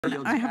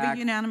I have a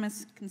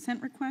unanimous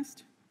consent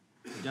request.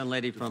 The young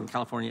lady from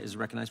California is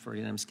recognized for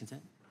unanimous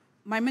consent.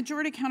 My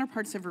majority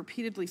counterparts have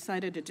repeatedly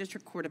cited a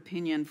district court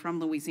opinion from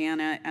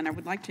Louisiana, and I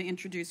would like to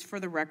introduce for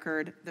the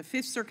record the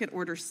Fifth Circuit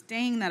order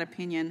staying that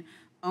opinion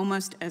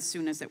almost as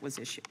soon as it was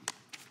issued.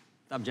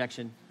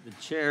 Objection. The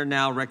chair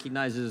now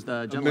recognizes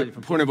the gentlelady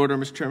from... Point of order,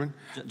 Mr. Chairman.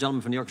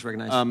 Gentleman from New York is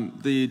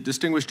recognized. The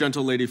distinguished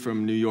gentlelady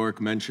from New York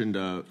mentioned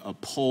a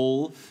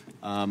poll.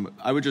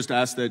 I would just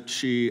ask that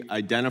she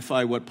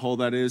identify what poll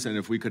that is, and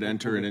if we could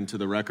enter it into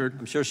the record.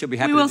 I'm sure she'll be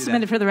happy to do We that. will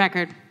submit it for the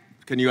record.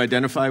 Can you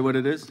identify what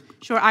it is?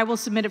 Sure, I will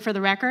submit it for the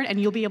record, and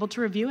you'll be able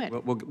to review it.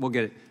 We'll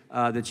get it.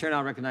 The chair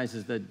now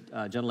recognizes the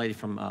gentlelady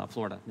from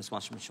Florida, Ms.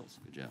 Wasserman Schultz.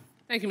 Good job.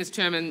 Thank you, Mr.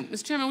 Chairman.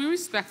 Mr. Chairman, we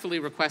respectfully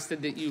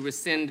requested that you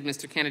rescind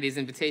Mr. Kennedy's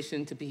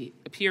invitation to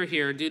appear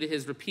here due to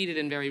his repeated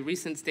and very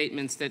recent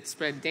statements that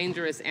spread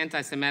dangerous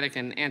anti-Semitic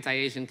and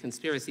anti-Asian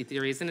conspiracy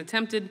theories and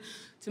attempted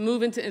to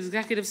move into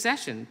executive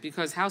session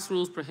because House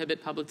rules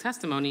prohibit public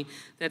testimony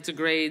that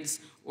degrades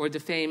or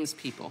defames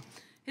people.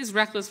 His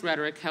reckless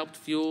rhetoric helped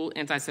fuel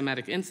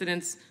anti-Semitic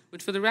incidents,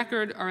 which for the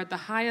record are at the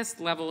highest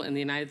level in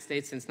the United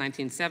States since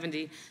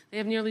 1970. They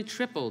have nearly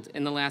tripled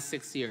in the last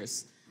 6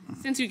 years.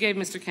 Since you gave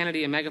Mr.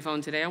 Kennedy a megaphone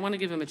today, I want to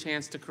give him a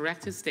chance to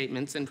correct his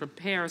statements and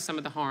prepare some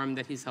of the harm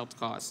that he's helped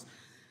cause.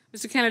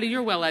 Mr. Kennedy,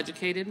 you're well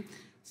educated,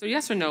 so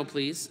yes or no,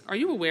 please. Are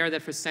you aware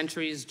that for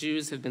centuries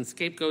Jews have been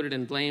scapegoated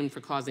and blamed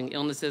for causing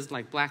illnesses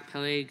like Black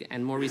Plague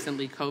and more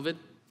recently COVID?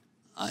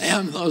 I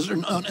am. Those are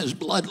known as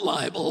blood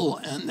libel,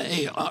 and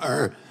they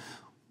are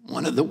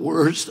one of the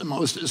worst and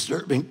most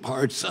disturbing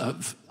parts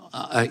of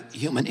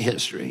human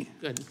history.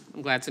 Good.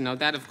 I'm glad to know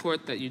that, of course,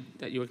 that you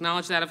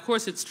acknowledge that. Of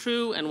course, it's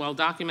true and well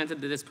documented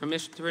that this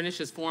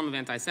pernicious form of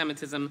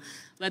anti-Semitism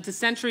led to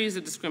centuries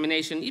of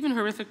discrimination, even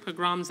horrific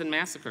pogroms and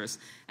massacres,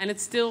 and it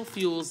still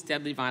fuels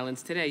deadly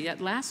violence today. Yet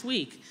last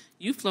week,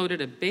 you floated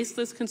a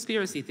baseless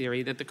conspiracy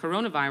theory that the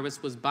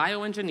coronavirus was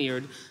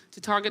bioengineered to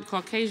target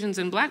Caucasians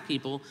and Black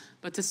people,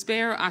 but to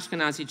spare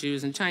Ashkenazi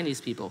Jews and Chinese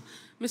people.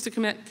 Mr.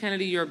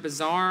 Kennedy, your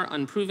bizarre,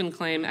 unproven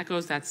claim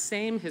echoes that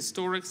same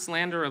historic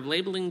slander of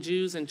labeling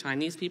Jews and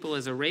Chinese people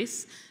as a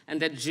race,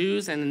 and that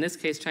Jews, and in this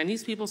case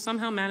Chinese people,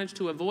 somehow managed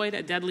to avoid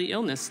a deadly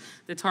illness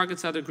that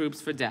targets other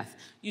groups for death.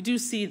 You do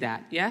see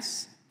that,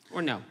 yes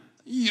or no?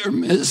 You're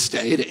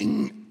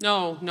misstating.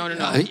 No.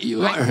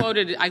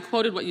 I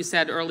quoted what you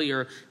said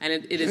earlier, and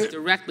it is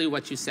directly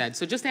what you said.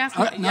 So just ask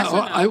me yes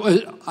or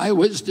no. I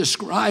was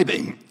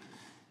describing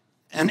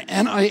an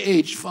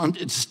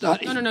NIH-funded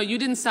study. No, you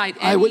didn't cite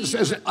any.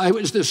 I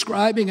was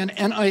describing an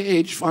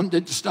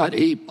NIH-funded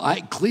study by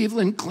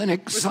Cleveland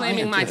Clinic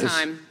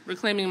scientists.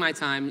 Reclaiming my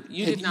time.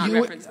 You did not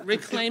reference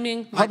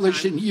reclaiming my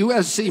published time. in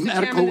USC Mr.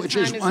 Medical, Chairman, which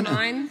is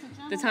one.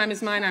 The time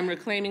is mine. I'm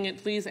reclaiming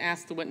it. Please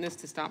ask the witness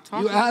to stop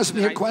talking. You asked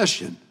me a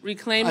question.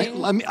 Reclaiming.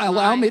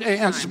 Allow me to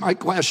answer my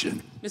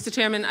question. Mr.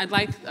 Chairman, I'd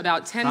like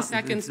about 10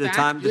 seconds back.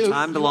 The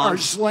time belongs. You are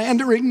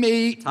slandering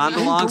me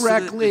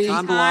incorrectly.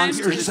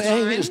 You're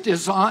saying it's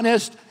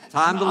dishonest.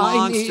 Time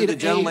belongs to the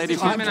gentlelady from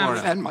Florida.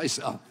 Florida. Defend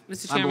myself.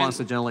 Mr. Chairman, time belongs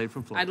to the gentlelady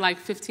from Florida. I'd like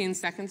 15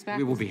 seconds back.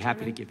 We will be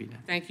happy to give you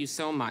that. Thank you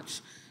so much.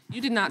 You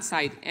did not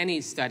cite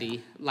any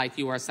study like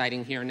you are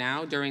citing here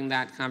now during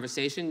that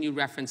conversation. You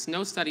referenced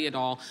no study at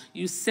all.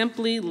 You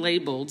simply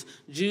labeled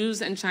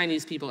Jews and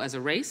Chinese people as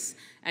a race,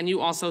 and you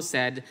also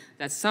said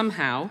that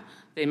somehow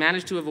they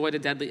managed to avoid a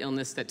deadly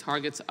illness that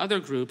targets other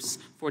groups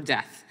for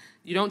death.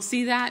 You don't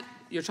see that?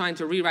 You're trying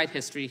to rewrite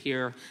history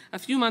here. A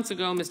few months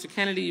ago, Mr.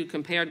 Kennedy, you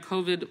compared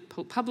COVID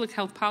public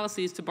health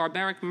policies to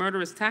barbaric,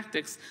 murderous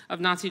tactics of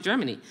Nazi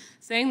Germany,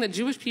 saying that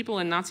Jewish people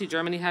in Nazi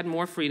Germany had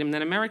more freedom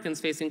than Americans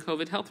facing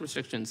COVID health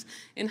restrictions.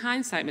 In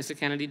hindsight, Mr.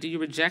 Kennedy, do you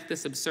reject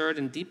this absurd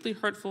and deeply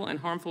hurtful and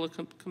harmful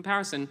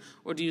comparison,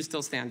 or do you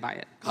still stand by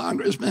it?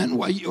 Congressman,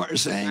 what you are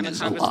saying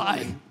is a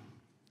lie.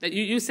 That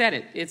you said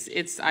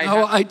it.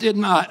 I did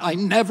not. I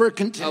never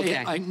contained. Okay.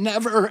 I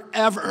never,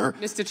 ever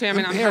Mr.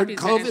 Chairman, I'm compared happy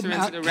to COVID enter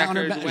into the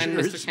record when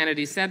Mr. countermeasures.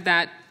 Kennedy said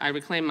that. I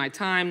reclaim my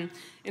time.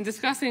 In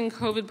discussing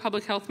COVID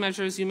public health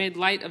measures, you made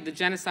light of the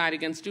genocide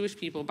against Jewish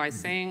people by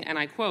saying, and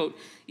I quote,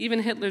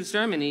 even Hitler's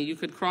Germany, you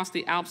could cross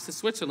the Alps to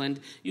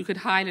Switzerland, you could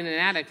hide in an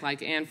attic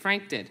like Anne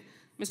Frank did.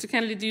 Mr.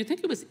 Kennedy, do you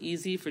think it was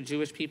easy for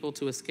Jewish people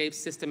to escape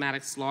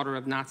systematic slaughter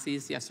of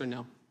Nazis, yes or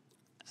no?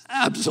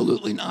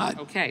 Absolutely not.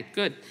 Okay,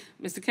 good.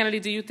 Mr.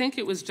 Kennedy, do you think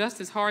it was just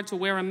as hard to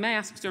wear a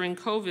mask during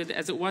COVID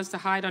as it was to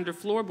hide under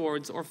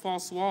floorboards or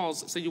false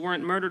walls so you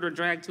weren't murdered or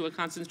dragged to a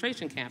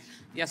concentration camp?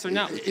 Yes or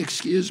no?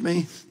 Excuse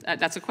me?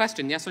 That's a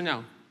question, yes or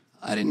no?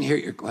 I didn't hear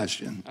your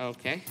question.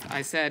 Okay.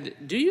 I said,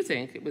 do you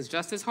think it was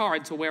just as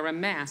hard to wear a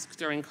mask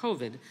during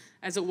COVID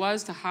as it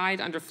was to hide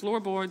under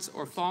floorboards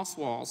or false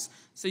walls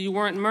so you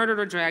weren't murdered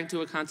or dragged to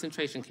a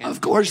concentration camp?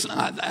 Of course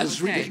not. That's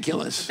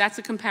ridiculous. That's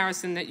a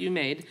comparison that you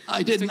made.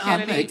 I did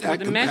not make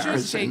that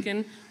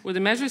comparison. Were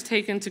the measures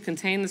taken to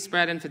contain the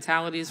spread and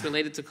fatalities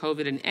related to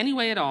COVID in any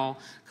way at all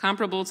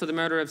comparable to the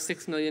murder of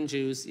 6 million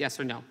Jews, yes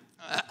or no?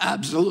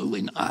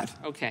 Absolutely not.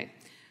 Okay.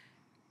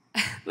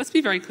 Let's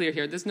be very clear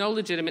here. There's no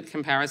legitimate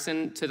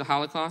comparison to the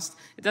Holocaust.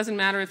 It doesn't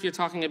matter if you're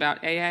talking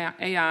about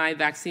AI,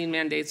 vaccine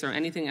mandates, or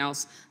anything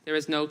else. There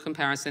is no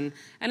comparison.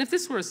 And if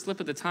this were a slip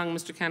of the tongue,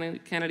 Mr.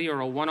 Kennedy, or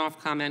a one-off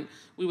comment,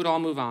 we would all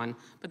move on.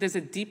 But there's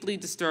a deeply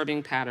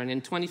disturbing pattern.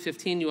 In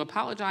 2015, you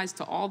apologized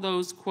to all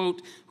those,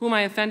 quote, whom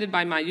I offended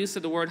by my use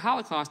of the word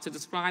Holocaust to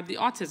describe the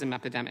autism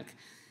epidemic.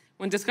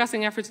 When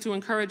discussing efforts to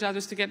encourage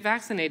others to get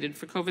vaccinated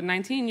for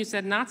COVID-19, you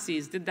said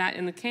Nazis did that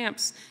in the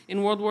camps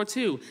in World War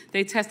II.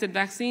 They tested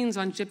vaccines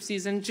on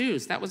gypsies and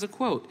Jews. That was a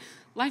quote.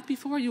 Like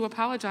before, you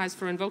apologized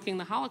for invoking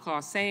the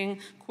Holocaust, saying,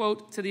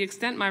 quote, to the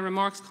extent my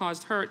remarks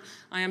caused hurt,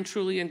 I am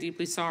truly and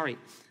deeply sorry.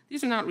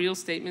 These are not real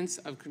statements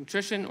of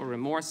contrition or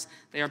remorse.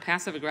 They are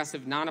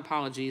passive-aggressive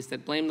non-apologies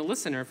that blame the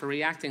listener for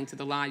reacting to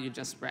the lie you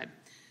just spread.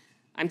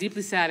 I'm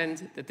deeply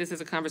saddened that this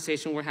is a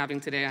conversation we're having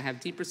today. I have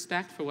deep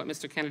respect for what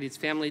Mr. Kennedy's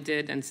family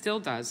did and still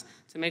does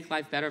to make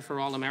life better for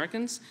all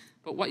Americans.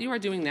 But what you are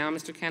doing now,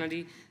 Mr.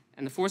 Kennedy,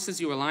 and the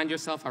forces you aligned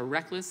yourself are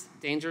reckless,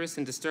 dangerous,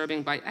 and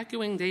disturbing by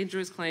echoing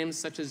dangerous claims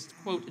such as,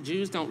 quote,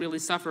 Jews don't really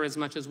suffer as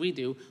much as we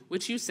do,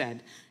 which you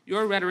said.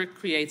 Your rhetoric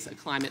creates a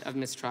climate of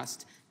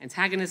mistrust,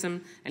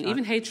 antagonism, and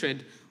even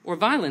hatred or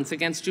violence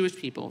against Jewish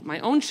people. My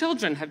own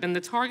children have been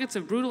the targets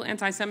of brutal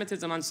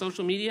anti-Semitism on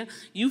social media.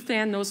 You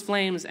fan those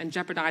flames and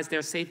jeopardize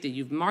their safety.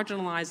 You've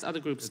marginalized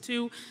other groups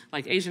too,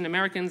 like Asian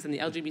Americans and the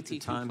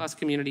LGBTQ plus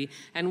community.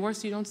 And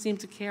worse, you don't seem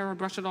to care or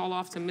brush it all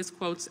off to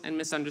misquotes and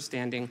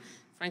misunderstanding.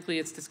 Frankly,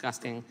 it's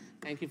disgusting.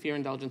 Thank you for your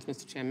indulgence,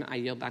 Mr. Chairman. I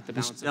yield back the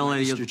balance of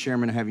my time. Mr.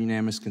 Chairman, I have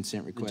unanimous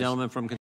consent request. The gentleman from